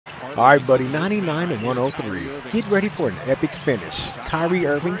All right, buddy, 99 to 103. Get ready for an epic finish. Kyrie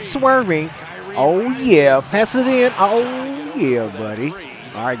Irving swerving. Oh, yeah. Pass it in. Oh, yeah, buddy.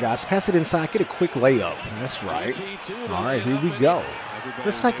 All right, guys, pass it inside. Get a quick layup. That's right. All right, here we go.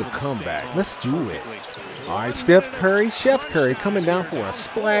 Let's make a comeback. Let's do it. All right, Steph Curry, Chef Curry coming down for a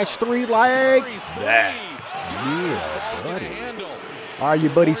splash three like that. Yeah, buddy. All right,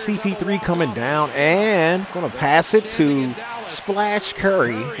 your buddy CP3 coming down and going to pass it to Splash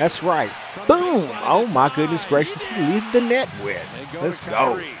Curry. That's right. Boom. Oh, my goodness gracious. He leaves the net with. Let's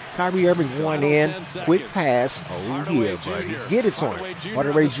go. Kyrie Irving one in. Quick pass. Oh, yeah, buddy. Get it, son.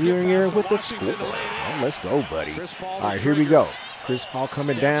 Hardaway Ray Jr. with the score. Oh, let's go, buddy. All right, here we go. Chris Paul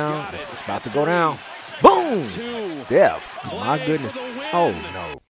coming down. It's about to go down. Boom. Steph. My goodness. Oh, no.